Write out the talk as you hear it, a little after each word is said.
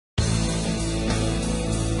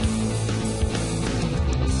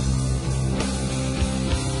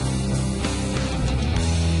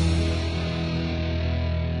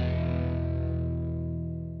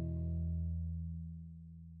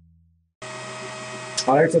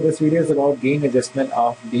Alright, so this video is about gain adjustment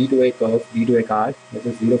of D to A curve, D to A card, which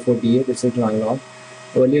is 0 for DA, this is to analog.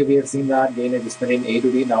 Earlier we have seen that gain adjustment in A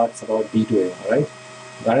to D, now it's about D to A, alright?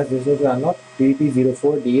 That is digital to analog,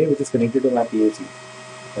 DP04 DA, which is connected to my PLC.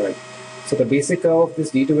 Alright, so the basic curve of this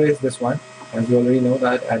D to A is this one. As you already know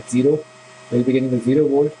that at 0, we'll be getting the 0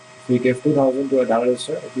 volt. If we give 2000 to a data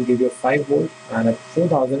register, it will give you a 5 volt, and at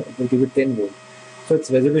 4000, it will give you 10 volt. So its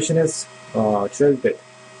resolution is 12 bit,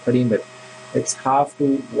 13 bit. It's half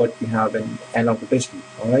to what we have in analog to digital.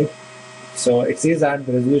 Alright, so it says that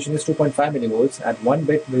the resolution is 2.5 millivolts. At 1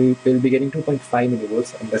 bit, we will be getting 2.5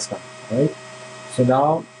 millivolts in this one. Alright, so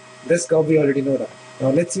now this curve we already know that. Now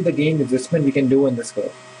let's see the gain adjustment we can do in this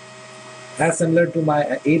curve. As similar to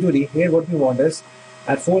my A to D, here what we want is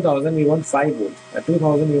at 4000 we want 5 volt, at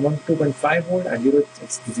 2000 we want 2.5 volt, and 0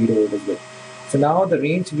 it's 0 volt as well. So now the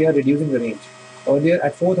range, we are reducing the range. Earlier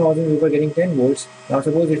at 4000 we were getting 10 volts. Now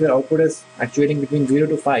suppose if your output is actuating between 0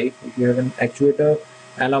 to 5, if you have an actuator,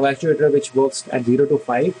 analog actuator which works at 0 to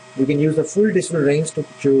 5, you can use the full digital range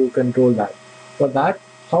to control that. For that,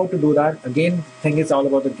 how to do that? Again, the thing is all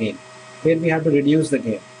about the gain. Here we have to reduce the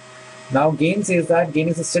gain. Now gain says that gain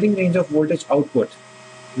is the setting range of voltage output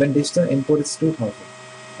when digital input is 2000.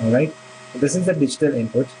 Alright, this is the digital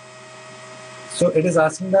input. So it is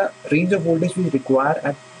asking the range of voltage we require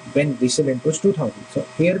at when digital input is 2000. So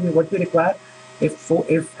here what we require, if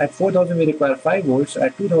at 4000 we require 5 volts,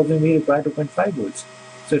 at 2000 we require 2.5 volts.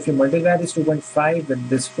 So if you multiply this 2.5 with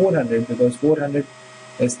this 400, because 400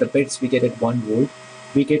 is the bits we get at 1 volt,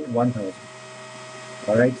 we get 1000.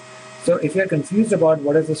 Alright, so if you are confused about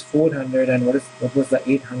what is this 400 and what was the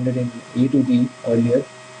 800 in A to D earlier,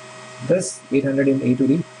 this 800 in A to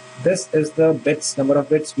D, this is the bits, number of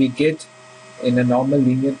bits we get in a normal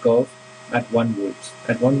linear curve at 1 volt.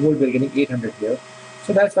 At 1 volt we are getting 800 here.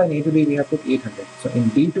 So that's why in A to D we have put 800. So in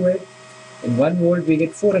D to A, in 1 volt we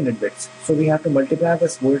get 400 bits. So we have to multiply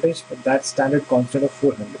this voltage with that standard constant of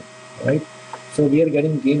 400. Right? So we are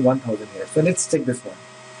getting gain 1000 here. So let's check this one.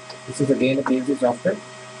 This is again a PLC software.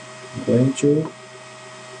 I'm going to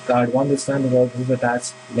card 1 this time because this is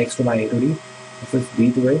attached next to my A to D. This is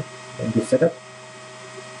D to A. Going to setup.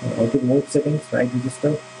 Output mode settings, right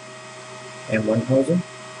register, M1000.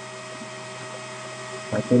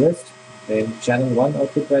 Microlist, then channel 1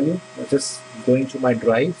 output value, which is going to my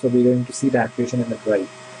drive, so we're going to see the activation in the drive.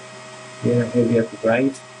 Here we have to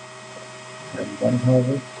write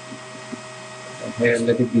M1000, and here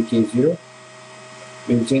let it be K0.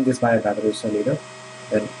 We'll change this by a data register later.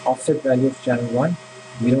 Then offset value of channel 1,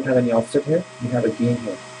 we don't have any offset here, we have a gain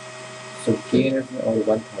here. So gain is all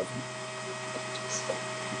 1000.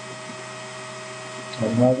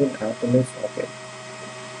 1000 after list, okay.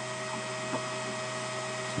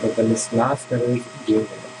 But the last level is gain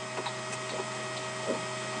level.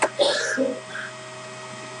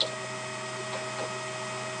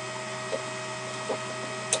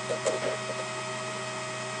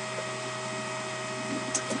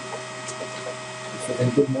 So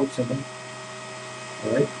input mode setting.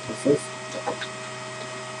 Alright, this is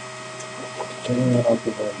turning on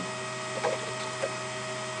output value.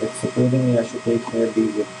 It's supposing I should take here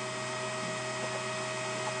D0.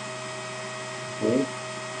 Okay.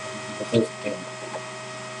 This is N.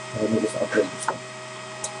 Let me just upload this one.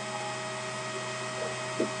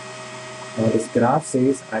 Now this graph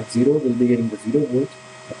says at 0 we'll be getting the 0 volt,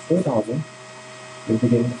 at 4000 we'll be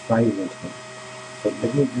getting 5 volt here. So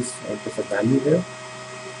let me just enter a value here.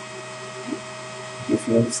 If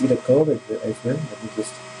you want to see the curve as well, let me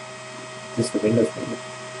just the Windows folder.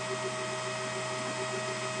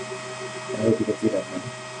 I hope you can see that now.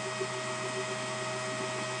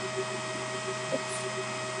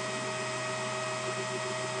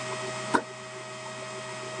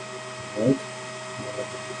 Right.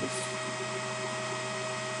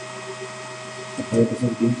 Okay, this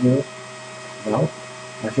is D0. Now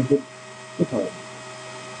I should put 2000.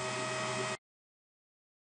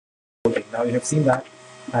 Okay, now you have seen that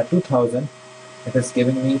at 2000 it has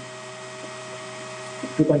given me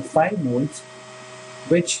 2.5 volts,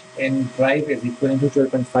 which in drive is equivalent to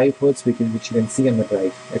 12.5 hertz, which you can see on the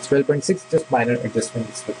drive. It's 12.6, just minor adjustment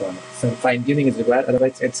is required. Some fine tuning is required,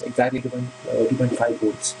 otherwise it's exactly 2.5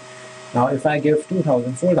 volts. Now if I give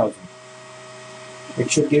 2000, 4000,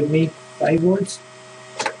 it should give me 5 volts,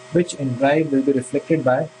 which in drive will be reflected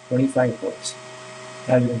by 25 volts,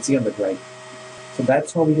 as you can see on the drive. So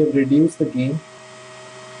that's how we have reduced the gain.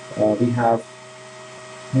 We have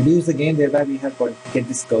reduced the gain, thereby we have got to get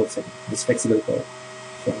this curve setting, this flexible curve.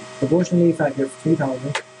 So proportionally, if I give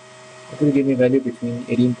 3000, it will give me value between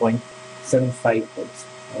 18.75 volts.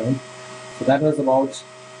 Alright. So that was about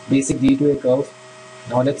basic D to A curve.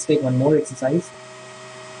 Now let's take one more exercise.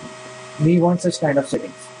 we want such kind of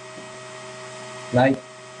settings. Like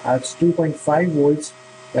at 2.5 volts,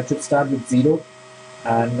 that should start with 0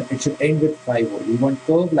 and it should end with 5 volts. We want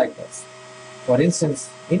curve like this. For instance,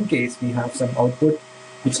 in case we have some output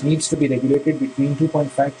which needs to be regulated between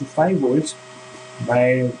 2.5 to 5 volts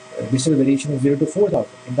by digital variation of 0 to 4000.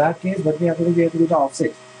 In that case, what we have to do, we have to do the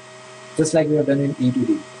offset, just like we have done in E to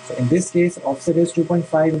D. So in this case, offset is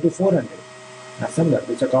 2.5 into 400, similar,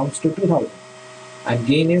 which accounts to 2000. And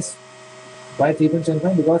gain is by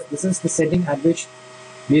 3.75 because this is the setting at which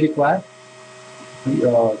we require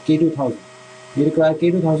K2000. We require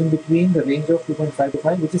K2000 between the range of 2.5 to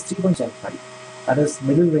 5, which is 3.75. That is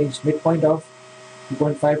middle range, midpoint of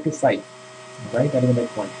 2.5 to 5, right? That is the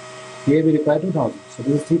midpoint. Here we require 2000. So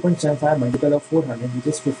this is 3.75 multiple of 400, which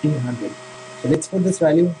is 1500. So let's put this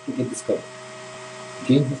value to get this curve.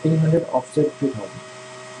 Gain 1500, offset 2000.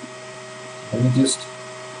 Let me just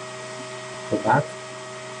go back.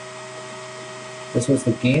 This was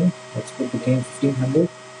the gain. Let's put the gain 1500.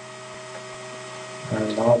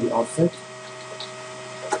 And now the offset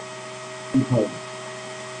 2000.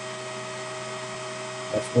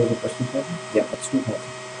 Let's go to plus 2000. Yeah, that's 2000.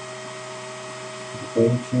 We're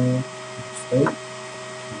going to display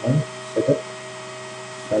and setup.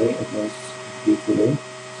 Sorry, it was delayed.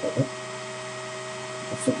 Setup.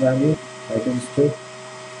 Offset value, right to display,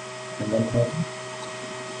 and 1000.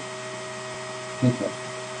 3000.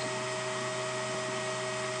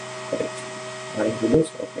 Correct. Right to this.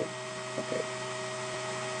 Okay. Okay.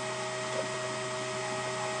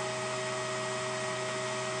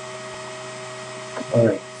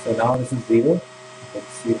 Alright, so now this is 0. Let's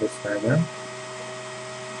see this diagram.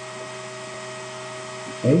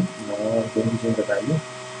 Okay, now I'm going to change the value.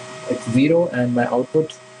 It's 0 and my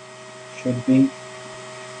output should be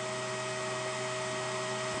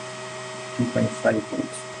 2.5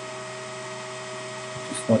 volts.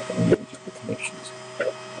 It's not coming with the connections.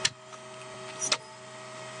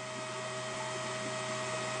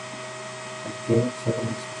 Okay, so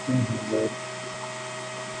it's 1500.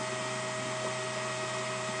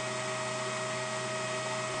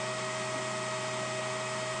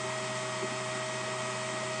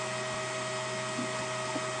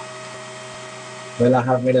 Well, I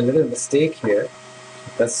have made a little mistake here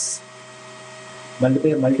because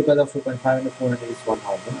multiple of 2.5 into 400 is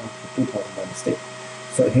 1000, 2000 by mistake.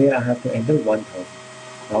 So here I have to enter 1000.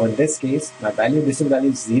 Now in this case, my digital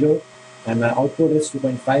value is 0 and my output is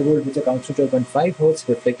 2.5 volt, which accounts to 2.5 volts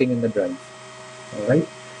reflecting in the drive. Alright,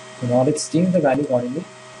 so now let's change the value accordingly.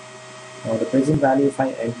 Now the present value, if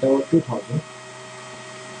I enter 2000,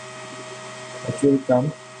 it will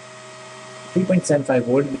come 3.75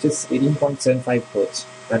 volt, which is 18.75 hertz.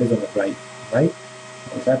 That is on the drive, right?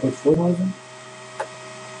 If I put 4000,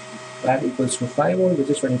 that equals to 5 volt, which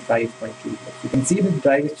is 25.2 hertz. You can see the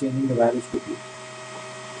drive is changing the values quickly.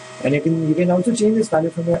 And you can also change this value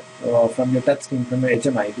from your touch screen, from your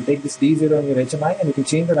HMI. If you take this D0 on your HMI and you can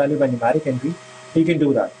change the value by numeric entry, you can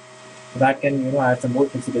do that. That can add some more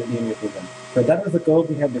flexibility in your program. So that was the curve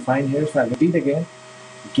we have defined here. So I'll repeat again.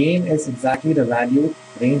 Gain is exactly the value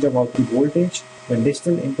range of output voltage when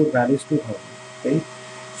digital input value is 2000. Okay,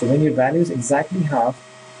 so when your value is exactly half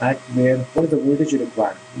at what is the voltage you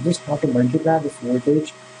require, you just have to multiply this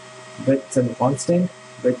voltage with some constant,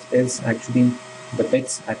 which is actually the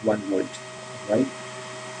bits at 1 volt. Right?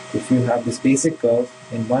 If you have this basic curve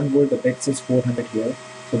in 1 volt, the bits is 400 here,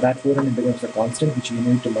 so that 400 becomes a constant which you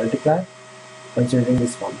need to multiply considering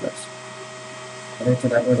this formulas. Alright, so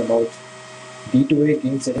that was about D2A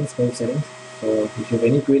gain settings, curve settings. So if you have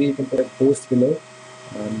any query, you can put a post below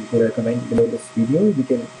and put a comment below this video. We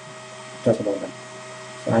can talk about that.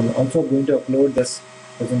 So I'm also going to upload this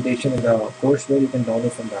presentation in the course where you can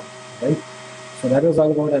download from that. Right. So that was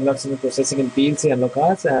all about analog signal processing in PLC analog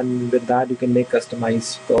cards, and with that you can make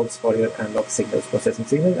customized curves for your analog signals, processing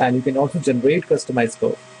signals, and you can also generate customized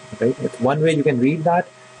curve. Right. It's one way you can read that.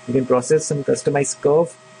 You can process some customized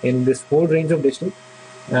curve in this whole range of digital.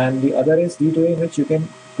 And the other is D2A, in which you can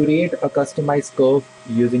create a customized curve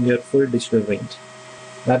using your full digital range.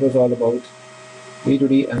 That was all about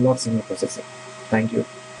D2D analog signal processing. Thank you.